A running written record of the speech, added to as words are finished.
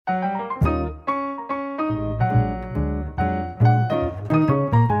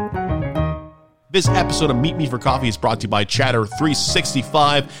This episode of Meet Me for Coffee is brought to you by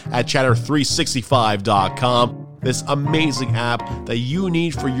Chatter365 at chatter365.com. This amazing app that you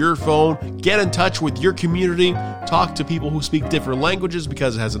need for your phone. Get in touch with your community. Talk to people who speak different languages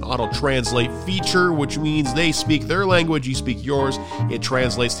because it has an auto-translate feature, which means they speak their language, you speak yours. It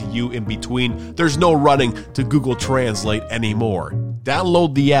translates to you in between. There's no running to Google Translate anymore.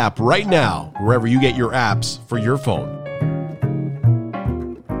 Download the app right now, wherever you get your apps for your phone.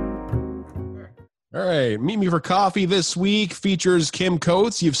 All right, Meet Me for Coffee this week features Kim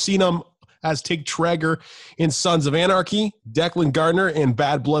Coates. You've seen him as Tig Traeger in Sons of Anarchy, Declan Gardner in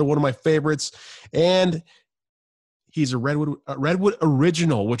Bad Blood, one of my favorites, and he's a Redwood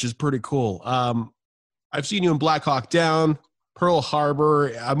original, which is pretty cool. I've seen you in Black Hawk Down, Pearl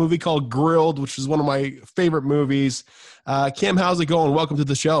Harbor, a movie called Grilled, which is one of my favorite movies. Kim, how's it going? Welcome to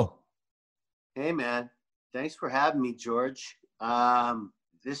the show. Hey, man. Thanks for having me, George.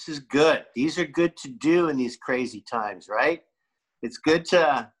 This is good. These are good to do in these crazy times, right? It's good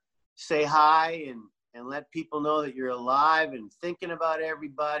to say hi and let people know that you're alive and thinking about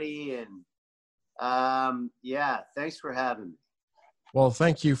everybody. And yeah, thanks for having me. Well,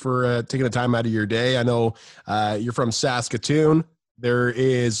 thank you for taking the time out of your day. I know you're from Saskatoon. There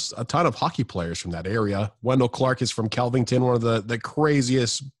is a ton of hockey players from that area. Wendell Clark is from Kelvington, one of the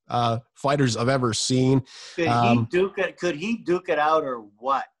craziest fighters I've ever seen. Could he duke it out or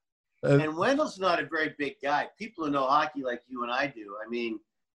what? And Wendell's not a very big guy. People who know hockey like you and I do. I mean,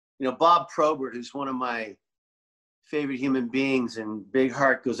 you know, Bob Probert, who's one of my favorite human beings, and big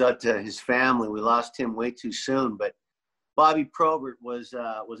heart goes out to his family. We lost him way too soon, but Bobby Probert was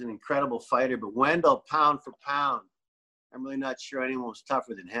an incredible fighter. But Wendell, pound for pound, I'm really not sure anyone was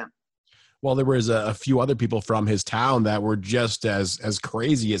tougher than him. Well, there was a few other people from his town that were just as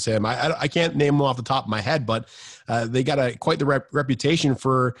crazy as him. I can't name them off the top of my head, but they got quite the reputation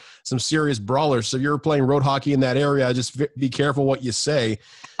for some serious brawlers. So if you're playing road hockey in that area, just be careful what you say.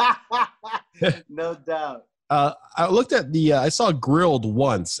 No doubt. I looked at I saw Grilled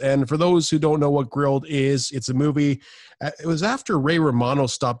once, and for those who don't know what Grilled is, it's a movie. It was after Ray Romano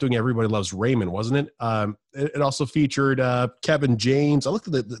stopped doing Everybody Loves Raymond, wasn't it? It also featured Kevin James. I looked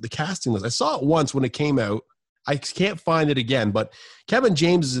at the casting list. I saw it once when it came out. I can't find it again, but Kevin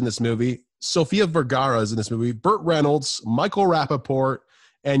James is in this movie. Sofia Vergara is in this movie. Burt Reynolds, Michael Rappaport,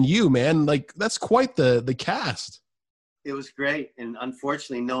 and you, man. Like, that's quite the cast. It was great, and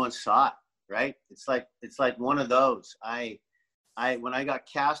unfortunately, no one saw it. Right? It's like one of those. When I got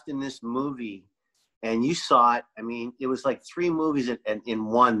cast in this movie and you saw it, I mean, it was like 3 movies in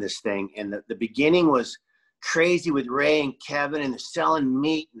one, this thing. And the beginning was crazy with Ray and Kevin, and they're selling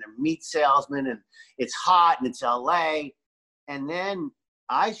meat and they're meat salesmen, and it's hot and it's LA. And then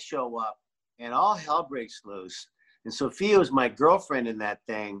I show up and all hell breaks loose. And Sophia was my girlfriend in that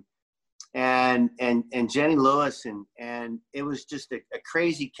thing. And Jenny Lewis, and it was just a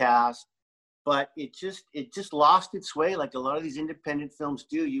crazy cast. But it just lost its way, like a lot of these independent films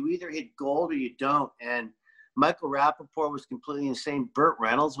do. You either hit gold or you don't. And Michael Rappaport was completely insane. Burt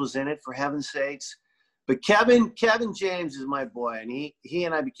Reynolds was in it, for heaven's sakes. But Kevin James is my boy, and he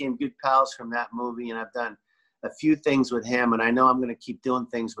and I became good pals from that movie. And I've done a few things with him, and I know I'm going to keep doing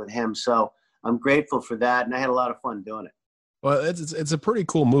things with him. So I'm grateful for that, and I had a lot of fun doing it. Well, it's a pretty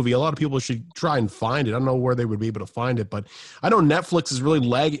cool movie. A lot of people should try and find it. I don't know where they would be able to find it, but I know Netflix is really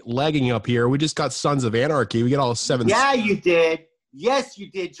lagging up here. We just got Sons of Anarchy. We got all 7. Yeah, you did. Yes,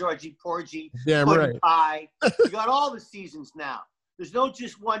 you did, Georgie Porgy. Damn right. Pie. You got all the seasons now. There's no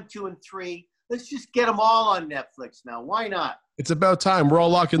just 1, 2, and 3. Let's just get them all on Netflix now. Why not? It's about time. We're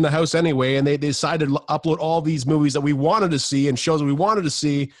all locked in the house anyway, and they decided to upload all these movies that we wanted to see and shows that we wanted to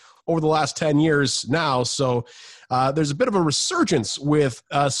see over the last 10 years now. So there's a bit of a resurgence with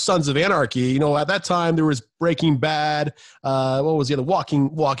Sons of Anarchy. You know, at that time there was Breaking Bad, what was the other?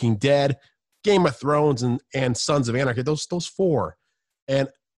 Walking Dead, Game of Thrones, and Sons of Anarchy. Those 4. And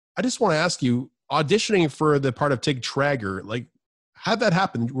I just want to ask you, auditioning for the part of Tig Traeger, like, how'd that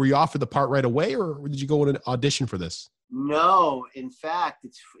happen? Were you offered the part right away, or did you go in an audition for this? No, in fact,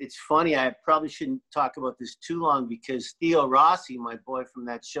 it's funny. I probably shouldn't talk about this too long because Theo Rossi, my boy from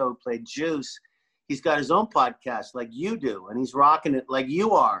that show who played Juice, he's got his own podcast like you do, and he's rocking it like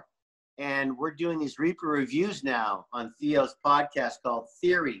you are. And we're doing these Reaper reviews now on Theo's podcast called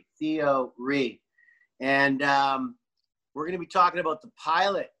Theory, Theo Re. And we're going to be talking about the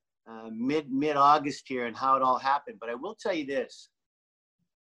pilot mid-August here and how it all happened. But I will tell you this.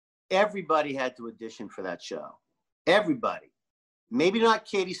 Everybody had to audition for that show. Everybody. Maybe not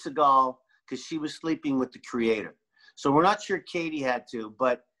Katie Seagal because she was sleeping with the creator. So we're not sure Katie had to,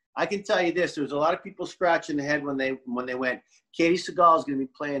 but I can tell you this: there was a lot of people scratching their head when they went. Katie Seagal is going to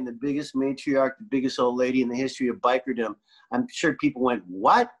be playing the biggest matriarch, the biggest old lady in the history of bikerdom. I'm sure people went,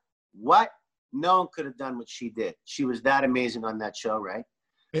 "What? What?" No one could have done what she did. She was that amazing on that show, right?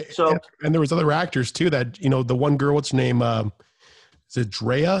 So, and there was other actors too. That the one girl, what's her name? Is it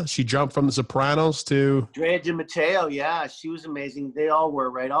Drea? She jumped from The Sopranos to Drea Di Matteo. Yeah, she was amazing. They all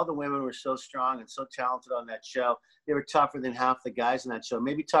were, right? All the women were so strong and so talented on that show. They were tougher than half the guys in that show,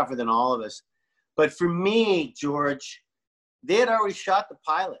 maybe tougher than all of us. But for me, George, they had already shot the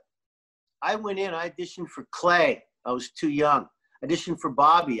pilot. I went in, I auditioned for Clay. I was too young. I auditioned for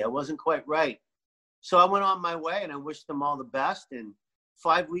Bobby. I wasn't quite right. So I went on my way and I wished them all the best. And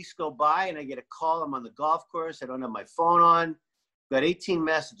 5 weeks go by and I get a call. I'm on the golf course. I don't have my phone on. Got 18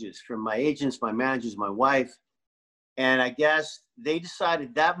 messages from my agents, my managers, my wife. And I guess they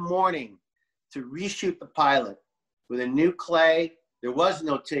decided that morning to reshoot the pilot with a new Clay. There was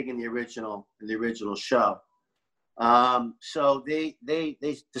no Tig in the original show. So they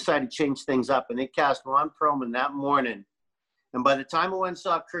decided to change things up, and they cast Ron Perlman that morning. And by the time I went and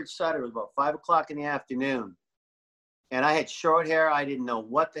saw Kurt Sutter, it was about 5 o'clock in the afternoon. And I had short hair. I didn't know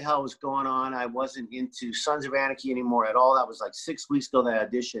what the hell was going on. I wasn't into Sons of Anarchy anymore at all. That was like 6 weeks ago that I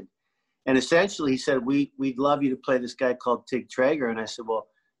auditioned. And essentially he said, we'd love you to play this guy called Tig Traeger. And I said, well,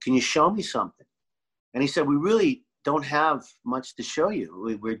 can you show me something? And he said, we really don't have much to show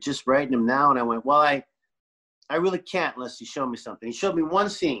you. We're just writing him now. And I went, well, I really can't unless you show me something. He showed me one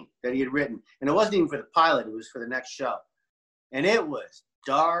scene that he had written. And it wasn't even for the pilot. It was for the next show. And it was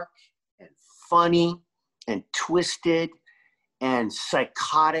dark and funny and twisted and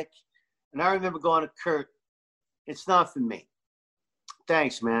psychotic. And I remember going to Kurt, it's not for me.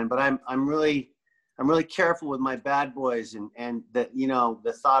 Thanks, man. But I'm really careful with my bad boys and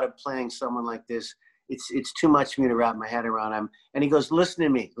the thought of playing someone like this, it's too much for me to wrap my head around. And he goes, listen to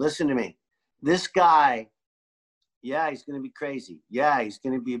me. This guy, yeah, he's going to be crazy. Yeah, he's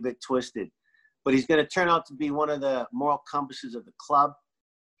going to be a bit twisted, but he's going to turn out to be one of the moral compasses of the club.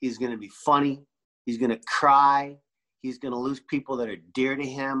 He's going to be funny. He's going to cry. He's going to lose people that are dear to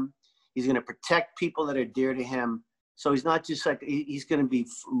him. He's going to protect people that are dear to him. So he's not just like, he's going to be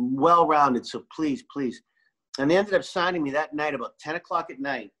well-rounded. So please. And they ended up signing me that night about 10 o'clock at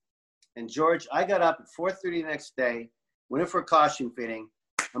night. And George, I got up at 4:30 the next day, went in for a costume fitting.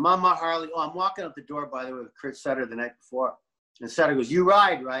 I'm on my Harley. Oh, I'm walking out the door, by the way, with Kurt Sutter the night before. And Sutter goes, you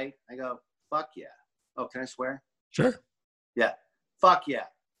ride, right? I go, fuck yeah. Oh, can I swear? Sure. Yeah. Fuck yeah.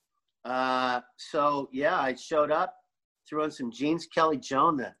 So yeah, I showed up, threw on some jeans. Kelly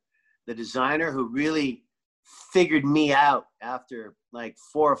Joan, the designer who really figured me out after like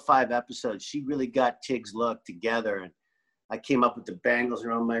 4 or 5 episodes. She really got Tig's look together. And I came up with the bangles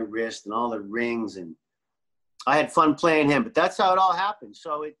around my wrist and all the rings, and I had fun playing him. But that's how it all happened.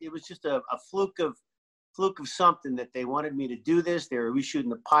 So it was just a fluke of something that they wanted me to do this. They were reshooting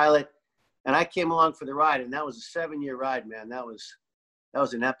the pilot, and I came along for the ride. And that was a 7-year ride, man. That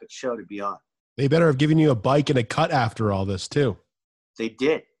was an epic show to be on. They better have given you a bike and a cut after all this too. They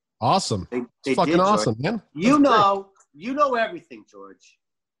did. Awesome. They fucking did, awesome, George. man. You know everything, George.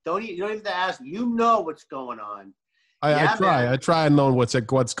 You don't even have to ask. You know what's going on. I try and know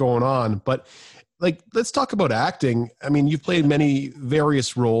what's going on, but like, let's talk about acting. I mean, you've played many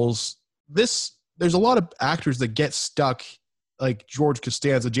various roles. There's a lot of actors that get stuck, like George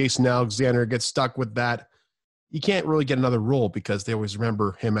Costanza, Jason Alexander, get stuck with that. You can't really get another role because they always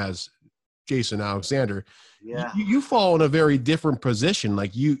remember him as Jason Alexander. Yeah. You fall in a very different position.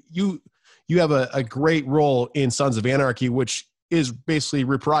 Like you have a great role in Sons of Anarchy, which is basically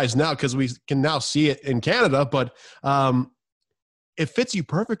reprised now because we can now see it in Canada, but it fits you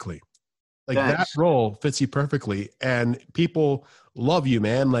perfectly. Like Thanks. that role fits you perfectly, and people love you,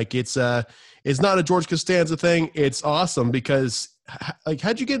 man. Like it's not a George Costanza thing. It's awesome because like,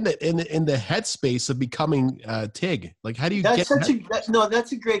 how'd you get in the headspace of becoming Tig? Like, how do you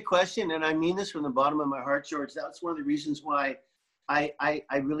That's a great question, and I mean this from the bottom of my heart, George. That's one of the reasons why I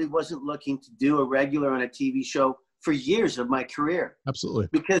really wasn't looking to do a regular on a TV show for years of my career. Absolutely.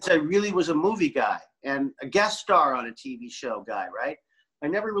 Because I really was a movie guy and a guest star on a TV show guy, right? I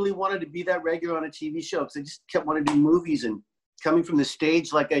never really wanted to be that regular on a TV show because I just kept wanting to do movies and coming from the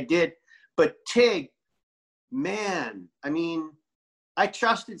stage like I did. But Tig, man, I mean, I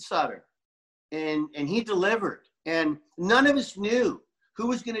trusted Sutter and he delivered. And none of us knew who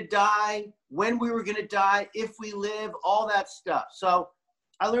was going to die, when we were going to die, if we live, all that stuff. So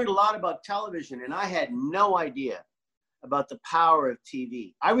I learned a lot about television, and I had no idea about the power of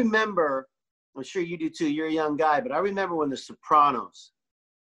TV. I remember, I'm sure you do too, you're a young guy, but I remember when The Sopranos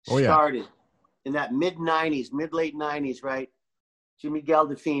started in that mid-late 90s, right? Jimmy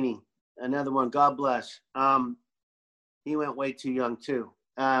Galdafini, another one. God bless. He went way too young too.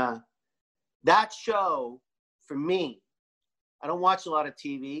 That show, for me, I don't watch a lot of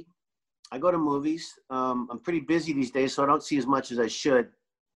TV. I go to movies. I'm pretty busy these days, so I don't see as much as I should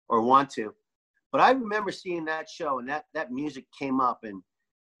or want to. But I remember seeing that show, and that music came up,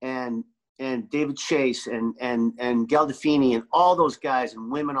 and David Chase and Galdafini and all those guys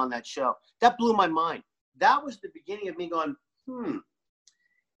and women on that show. That blew my mind. That was the beginning of me going,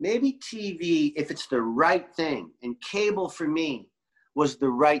 maybe TV, if it's the right thing, and cable for me was the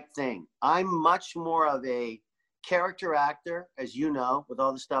right thing. I'm much more of a character actor, as you know, with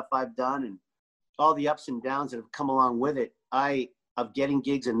all the stuff I've done and all the ups and downs that have come along with it. Of getting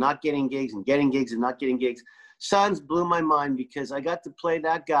gigs and not getting gigs and getting gigs and not getting gigs. Sons blew my mind because I got to play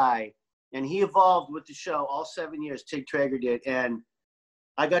that guy, and he evolved with the show all 7 years, Tig Traeger did, and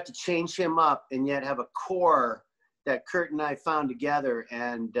I got to change him up and yet have a core that Kurt and I found together,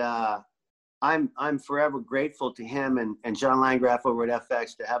 and I'm forever grateful to him and John Landgraf over at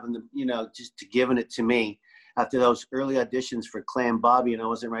FX to having them, just to giving it to me after those early auditions for Clay and Bobby, and I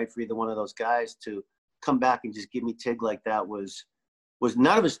wasn't right for either one of those guys to come back and just give me Tig like that was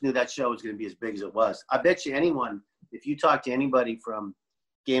none of us knew that show was going to be as big as it was. I bet you anyone, if you talk to anybody from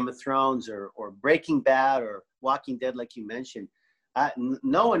Game of Thrones or Breaking Bad or Walking Dead, like you mentioned,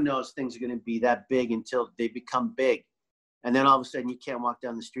 no one knows things are going to be that big until they become big. And then all of a sudden you can't walk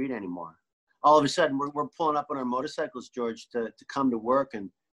down the street anymore. All of a sudden we're pulling up on our motorcycles, George, to come to work.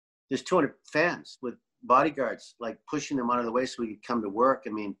 And there's 200 fans with bodyguards, like pushing them out of the way so we could come to work. I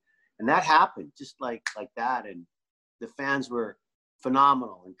mean, and that happened just like that. And the fans were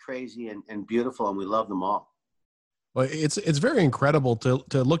phenomenal and crazy and beautiful. And we love them all. Well, it's very incredible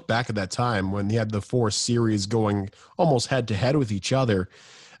to look back at that time when you had the 4 series going almost head to head with each other.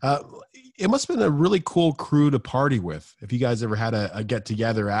 It must have been a really cool crew to party with. If you guys ever had a get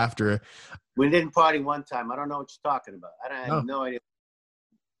together after. We didn't party one time. I don't know what you're talking about. I have no idea.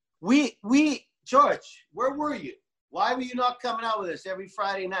 We George, where were you? Why were you not coming out with us every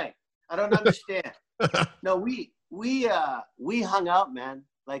Friday night? I don't understand. No, we hung out, man,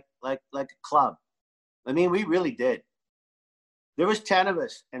 like a club. I mean, we really did. There was 10 of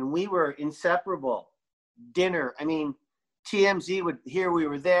us, and we were inseparable. Dinner. I mean, TMZ would hear we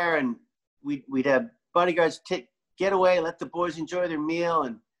were there, and we'd have bodyguards get away, let the boys enjoy their meal,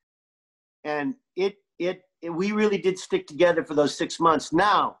 and we really did stick together for those 6 months.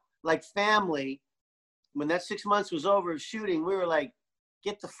 Now, like family, when that 6 months was over of shooting, we were like,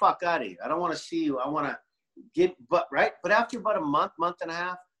 get the fuck out of here. I don't want to see you. I want to but after about a month and a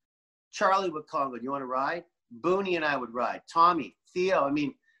half, Charlie would call and go, you want to ride? Booney and I would ride. Tommy, Theo. I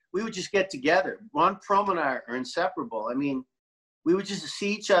mean, we would just get together. Ron Perlman and I are inseparable. I mean, we would just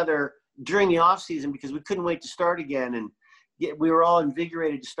see each other during the off season because we couldn't wait to start again. And we were all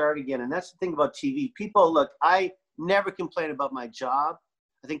invigorated to start again. And that's the thing about TV. People, look, I never complain about my job.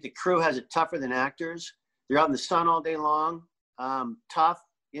 I think the crew has it tougher than actors. They're out in the sun all day long. Tough.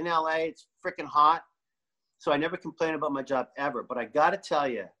 In LA, it's freaking hot. So I never complain about my job ever. But I got to tell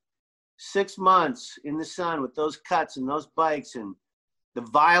you, 6 months in the sun with those cuts and those bikes and the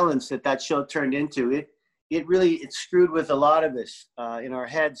violence that show turned into, it screwed with a lot of us in our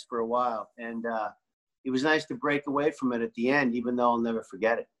heads for a while. And it was nice to break away from it at the end, even though I'll never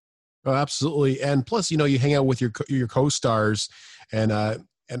forget it. Oh, absolutely. And plus, you hang out with your co-stars and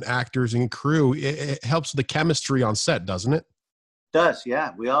actors and crew. It helps the chemistry on set, doesn't it? Does,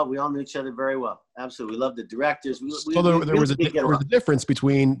 yeah. We all knew each other very well. Absolutely. We loved the directors. There was a difference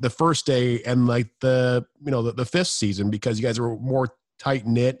between the first day and like the 5th season because you guys were more tight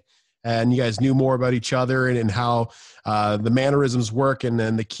knit and you guys knew more about each other and how the mannerisms work and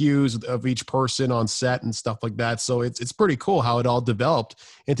then the cues of each person on set and stuff like that. So it's pretty cool how it all developed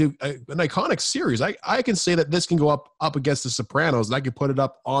into an iconic series. I can say that this can go up against The Sopranos, and I could put it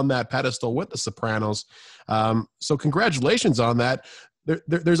up on that pedestal with The Sopranos. So congratulations on that.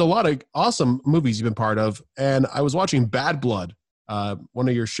 There's a lot of awesome movies you've been part of, and I was watching Bad Blood, one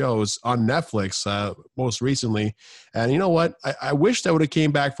of your shows on Netflix most recently. And you know what? I wished I would have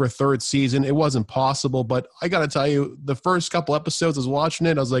came back for a 3rd season. It wasn't possible, but I got to tell you, the first couple episodes I was watching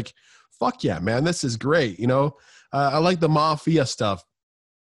it, I was like, fuck yeah, man, this is great. I like the mafia stuff.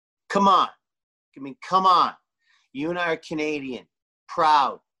 Come on. I mean, come on. You and I are Canadian,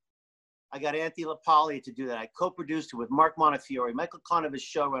 proud. I got Anthony LaPaglia to do that. I co-produced it with Mark Montefiore, Michael Conover's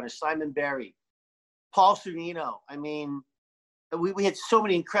showrunner, Simon Barry, Paul Sorvino. I mean, we had so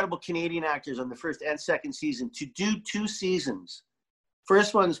many incredible Canadian actors on the 1st and 2nd season. To do 2 seasons,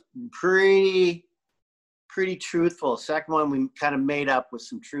 first one's pretty truthful. Second one we kind of made up with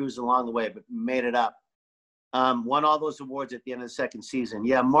some truths along the way, but made it up. Won all those awards at the end of the second season.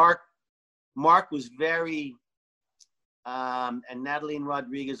 Yeah, Mark was very, and Natalie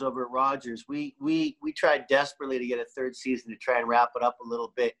Rodriguez over at Rogers. We tried desperately to get a third season to try and wrap it up a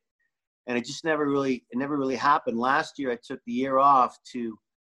little bit, and it just never really happened. Last year, I took the year off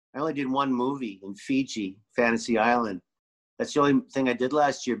I only did one movie in Fiji, Fantasy Island. That's the only thing I did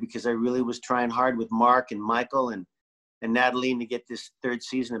last year because I really was trying hard with Mark and Michael and Natalie to get this third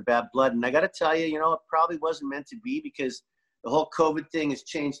season of Bad Blood. And I got to tell you, it probably wasn't meant to be because the whole COVID thing has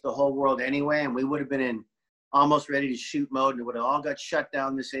changed the whole world anyway. And we would have been in almost ready to shoot mode and it would have all got shut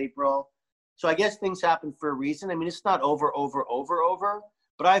down this April. So I guess things happen for a reason. I mean, it's not over,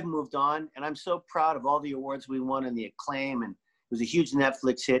 but I've moved on. And I'm so proud of all the awards we won and the acclaim. And it was a huge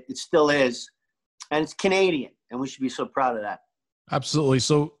Netflix hit. It still is. And it's Canadian. And we should be so proud of that. Absolutely.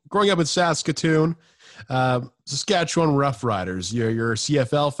 So growing up in Saskatoon, Saskatchewan Roughriders, you're a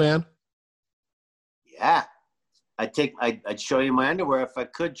CFL fan? Yeah. I'd show you my underwear if I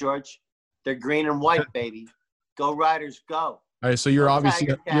could, George. They're green and white, baby. Go Riders, go. All right, so you're obviously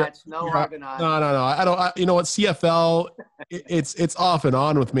no Argonaut. No. You know what? CFL, it's off and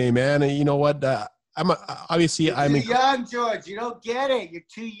on with me, man. And you know what? You're too young, George. You don't get it. You're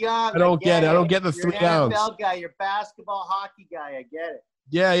too young. I don't get it. I don't get the you're 3 ounce. You're an NFL guy. You're a basketball, hockey guy. I get it.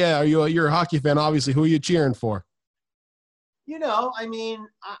 Yeah. You're a hockey fan, obviously. Who are you cheering for?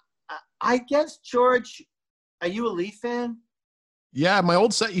 I guess, George, are you a Leaf fan? Yeah, my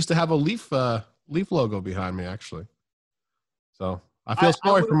old set used to have a Leaf logo behind me, actually. So I feel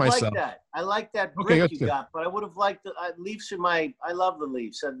sorry for myself. I like that brick you got, but I would have liked the Leafs. I love the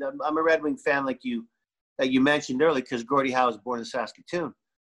Leafs. I'm a Red Wing fan, like you mentioned earlier, because Gordie Howe was born in Saskatoon.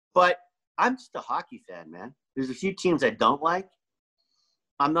 But I'm just a hockey fan, man. There's a few teams I don't like.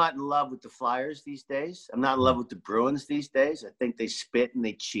 I'm not in love with the Flyers these days. I'm not in love with the Bruins these days. I think they spit and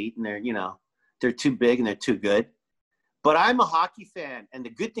they cheat, and they're too big and they're too good. But I'm a hockey fan, and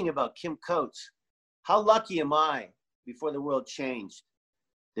the good thing about Kim Coates, how lucky am I before the world changed?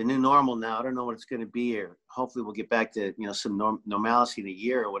 The new normal now, I don't know what it's going to be here. Hopefully we'll get back to, some normalcy in a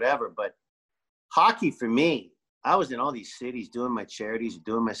year or whatever. But hockey for me, I was in all these cities doing my charities,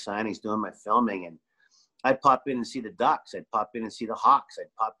 doing my signings, doing my filming. And I'd pop in and see the Ducks. I'd pop in and see the Hawks.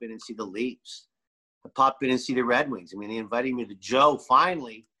 I'd pop in and see the Leafs. I'd pop in and see the Red Wings. I mean, they invited me to Joe.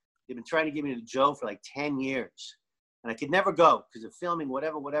 Finally, they've been trying to get me to Joe for like 10 years. And I could never go because of filming,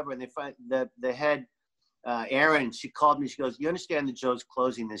 whatever. And they find the head, Erin, she called me. She goes, "You understand that Joe's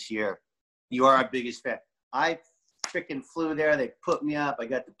closing this year? You are our biggest fan." I freaking flew there. They put me up. I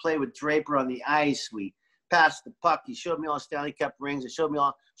got to play with Draper on the ice. We passed the puck. He showed me all Stanley Cup rings. I showed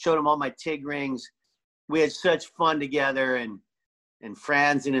him all my TIG rings. We had such fun together, and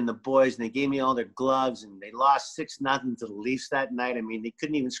Franzen and the boys, and they gave me all their gloves, and they lost 6-0 to the Leafs that night. I mean, they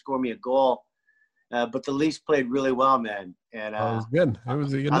couldn't even score me a goal. But the Leafs played really well, man. And it was good. It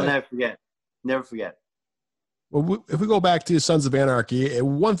was a good I'll night. Never forget. Well, if we go back to Sons of Anarchy,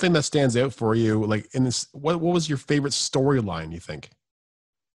 one thing that stands out for you, like in this, what was your favorite storyline, you think?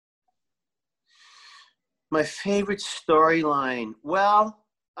 My favorite storyline? Well,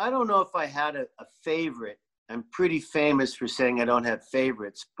 I don't know if I had a favorite. I'm pretty famous for saying I don't have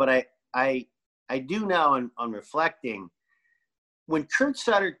favorites, but I do now on reflecting. When Kurt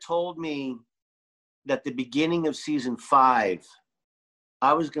Sutter told me that the beginning of season 5,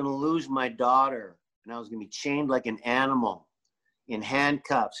 I was going to lose my daughter and I was going to be chained like an animal in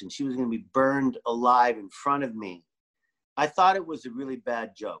handcuffs and she was going to be burned alive in front of me, I thought it was a really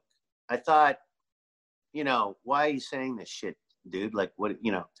bad joke. I thought, why are you saying this shit, dude? Like, what,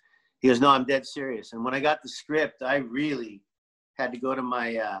 He goes, "No, I'm dead serious." And when I got the script, I really had to go to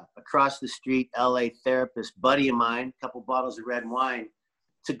my across the street LA therapist buddy of mine, a couple bottles of red wine,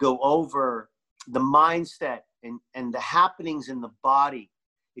 to go over the mindset and the happenings in the body,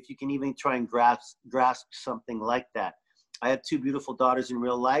 if you can even try and grasp something like that. I have 2 beautiful daughters in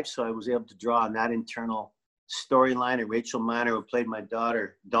real life, so I was able to draw on that internal storyline. And Rachel Miner, who played my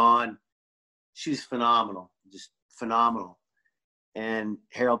daughter, Dawn, she's phenomenal, just phenomenal. And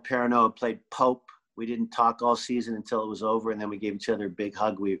Harold Perrineau, who played Pope. We didn't talk all season until it was over, and then we gave each other a big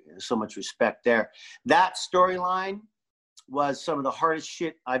hug. So much respect there. That storyline was some of the hardest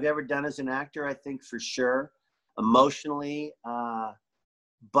shit I've ever done as an actor, I think, for sure, emotionally.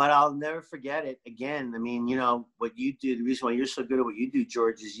 But I'll never forget it. Again, I mean, what you do, the reason why you're so good at what you do,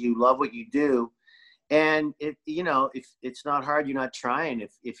 George, is you love what you do. And if it's not hard, you're not trying.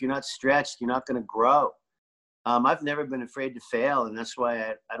 If you're not stretched, you're not going to grow. I've never been afraid to fail, and that's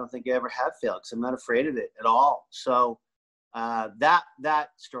why I don't think I ever have failed, because I'm not afraid of it at all. So that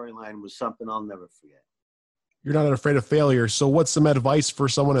storyline was something I'll never forget. You're not afraid of failure. So what's some advice for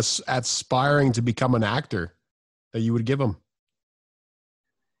someone aspiring to become an actor? that you would give him?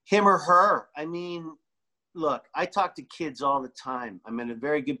 Him or her. I mean, look, I talk to kids all the time. I'm in a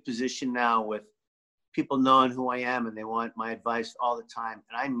very good position now with people knowing who I am, and they want my advice all the time.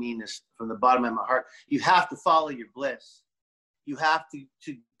 And I mean this from the bottom of my heart. You have to follow your bliss. You have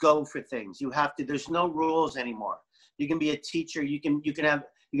to go for things. You have to, there's no rules anymore. You can be a teacher. You can have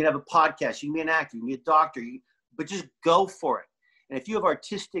a podcast. You can be an actor. You can be a doctor. But just go for it. And if you have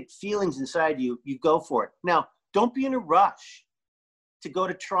artistic feelings inside you, you go for it. Now, don't be in a rush to go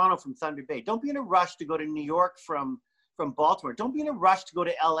to Toronto from Thunder Bay. Don't be in a rush to go to New York from Baltimore. Don't be in a rush to go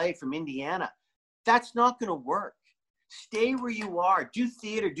to LA from Indiana. That's not going to work. Stay where you are. Do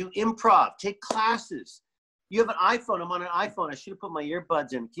theater. Do improv. Take classes. You have an iPhone. I'm on an iPhone. I should have put my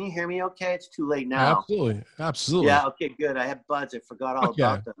earbuds in. Can you hear me okay? It's too late now. Absolutely. Absolutely. Yeah, okay, good. I have buds. I forgot all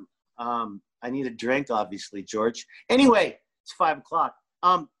about them. I need a drink, obviously, George. Anyway, it's 5 o'clock.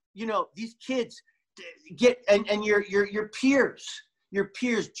 You know, these kids get, and your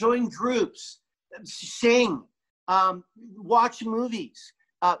peers, join groups, sing, watch movies,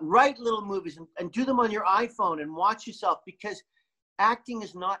 write little movies and do them on your iPhone and watch yourself, because acting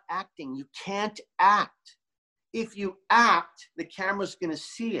is not acting. You can't act. If you act, the camera's going to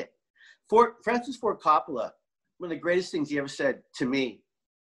see it. Francis Ford Coppola, one of the greatest things he ever said to me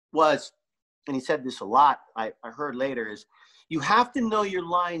was, and he said this a lot, I heard later, is you have to know your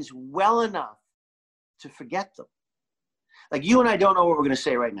lines well enough to forget them. Like, you and I don't know what we're going to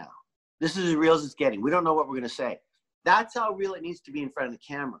say right now. This is as real as it's getting. We don't know what we're going to say. That's how real it needs to be in front of the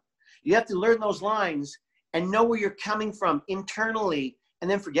camera. You have to learn those lines and know where you're coming from internally,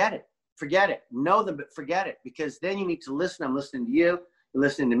 and then forget it. Forget it. Know them, but forget it, because then you need to listen. I'm listening to you. You're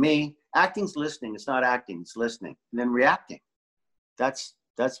listening to me. Acting's listening. It's not acting. It's listening. And then reacting. That's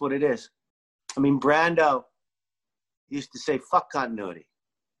what it is. I mean, Brando used to say, fuck continuity.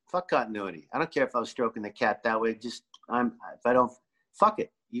 Fuck continuity. I don't care if I was stroking the cat that way. Just, if I don't, fuck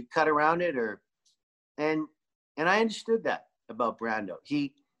it. You cut around it, and I understood that about Brando.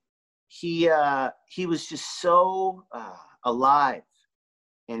 He was just so alive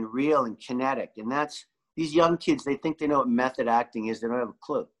and real and kinetic. And that's, these young kids, they think they know what method acting is. They don't have a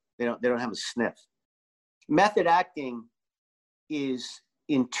clue. They don't have a sniff. Method acting is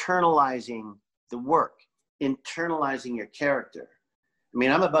internalizing the work, internalizing your character. I mean,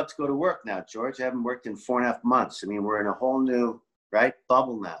 I'm about to go to work now, George. I haven't worked in 4.5 months. I mean, we're in a whole new,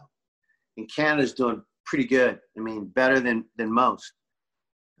 bubble now. And Canada's doing pretty good. I mean, better than most.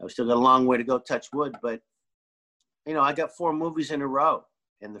 I've still got a long way to go, touch wood, but, you know, I got 4 movies in a row,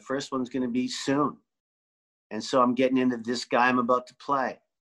 and the first one's going to be soon. And so I'm getting into this guy I'm about to play.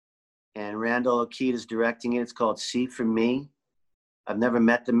 And Randall O'Keefe is directing it. It's called See For Me. I've never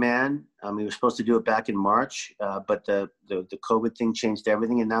met the man. He was supposed to do it back in March, but the COVID thing changed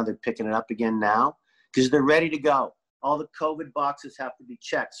everything, and now they're picking it up again now because they're ready to go. All the COVID boxes have to be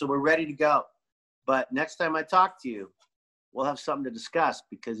checked, so we're ready to go. But next time I talk to you, we'll have something to discuss,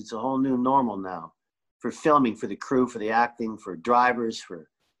 because it's a whole new normal now for filming, for the crew, for the acting, for drivers, for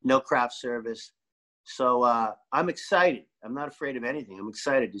no craft service. So I'm excited. I'm not afraid of anything. I'm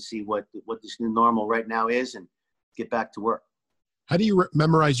excited to see what this new normal right now is and get back to work. How do you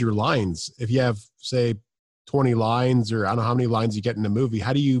memorize your lines? If you have, say, 20 lines, or I don't know how many lines you get in a movie,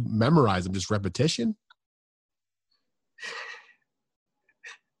 how do you memorize them? Just repetition?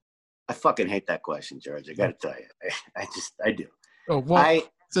 I fucking hate that question, George. I got to tell you. I do. Oh, well,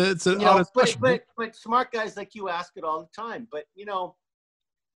 it's an honest question. But smart guys like you ask it all the time. But, you know,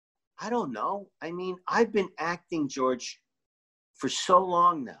 I don't know. I mean, I've been acting, George, for so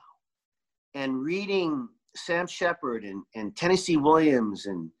long now, and reading Sam Shepard and Tennessee Williams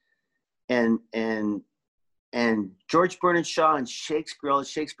and George Bernard Shaw and Shakespeare, all the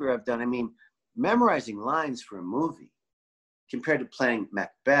Shakespeare I've done. I mean, memorizing lines for a movie compared to playing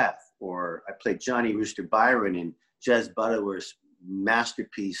Macbeth, or I played Johnny Rooster Byron in Jez Butterworth's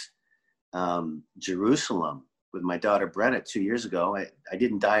masterpiece, Jerusalem, with my daughter Brenna 2 years ago. I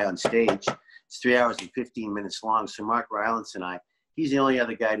didn't die on stage. It's 3 hours and 15 minutes long. So Mark Rylance and he's the only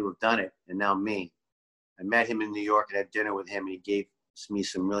other guy to have done it, and now me. I met him in New York and had dinner with him, and he gave me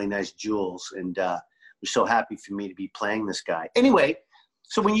some really nice jewels, and was so happy for me to be playing this guy. Anyway,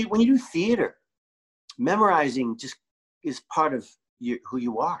 so when you do theater, memorizing just is part of who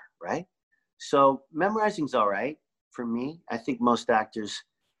you are, right? So memorizing's all right for me. I think most actors,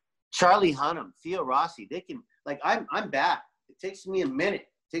 Charlie Hunnam, Theo Rossi, they can, like, I'm bad. It takes me a minute.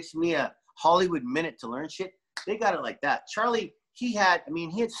 It takes me a Hollywood minute to learn shit. They got it like that. Charlie, he had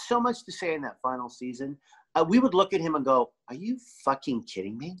so much to say in that final season. We would look at him and go, are you fucking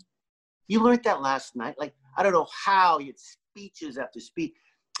kidding me? You learned that last night? Like, I don't know how. He had speeches after speech.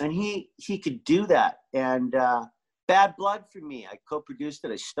 And he could do that. And Bad Blood for me. I co-produced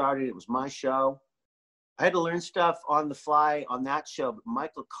it. I started. It was my show. I had to learn stuff on the fly on that show. But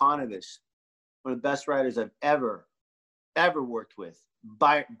Michael Conovis, one of the best writers I've ever worked with,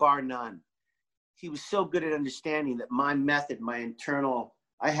 bar none. He was so good at understanding that my method, my internal,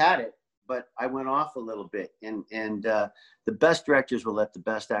 I had it, but I went off a little bit. And the best directors will let the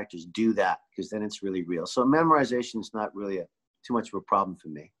best actors do that, because then it's really real. So memorization is not really too much of a problem for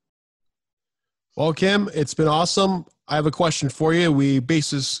me. Well, Kim, it's been awesome. I have a question for you. We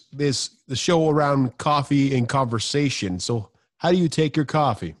base the show around coffee and conversation. So how do you take your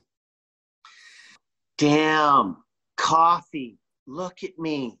coffee? Damn, coffee. Look at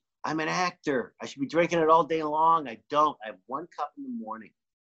me. I'm an actor. I should be drinking it all day long. I don't. I have 1 cup in the morning.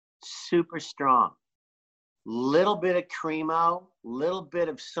 Super strong. Little bit of cremo, little bit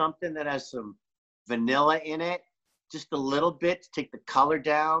of something that has some vanilla in it. Just a little bit to take the color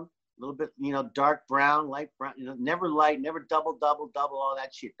down. A little bit, dark brown, light brown, never light, never double, all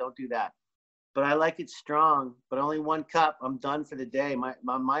that shit. Don't do that. But I like it strong, but only 1 cup. I'm done for the day. My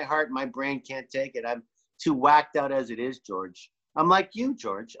heart, my brain can't take it. I'm too whacked out as it is, George. I'm like you,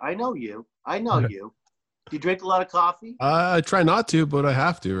 George. I know you. Do you drink a lot of coffee? I try not to, but I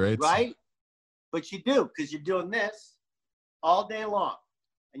have to, right? Right? But you do, because you're doing this all day long.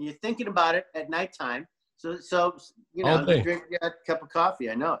 And you're thinking about it at nighttime. So you drink a cup of coffee.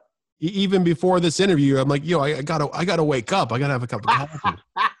 I know it. Even before this interview, I'm like, I gotta wake up. I gotta have a cup of coffee.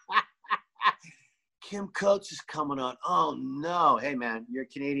 Kim Coates is coming on. Oh no. Hey man, you're a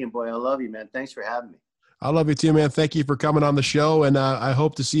Canadian boy. I love you, man. Thanks for having me. I love you too, man. Thank you for coming on the show, and I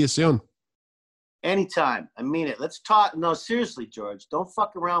hope to see you soon. Anytime. I mean it. Let's talk. No, seriously, George, don't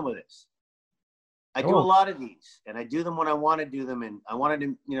fuck around with this. I do a lot of these, and I do them when I want to do them, and I wanted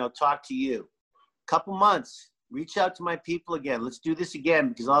to, talk to you. Couple months. Reach out to my people again. Let's do this again,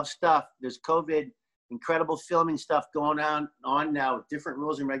 because I'll have stuff. There's COVID, incredible filming stuff going on now with different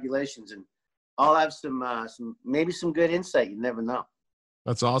rules and regulations, and I'll have maybe some good insight. You never know.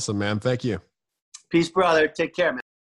 That's awesome, man. Thank you. Peace, brother. Take care, man.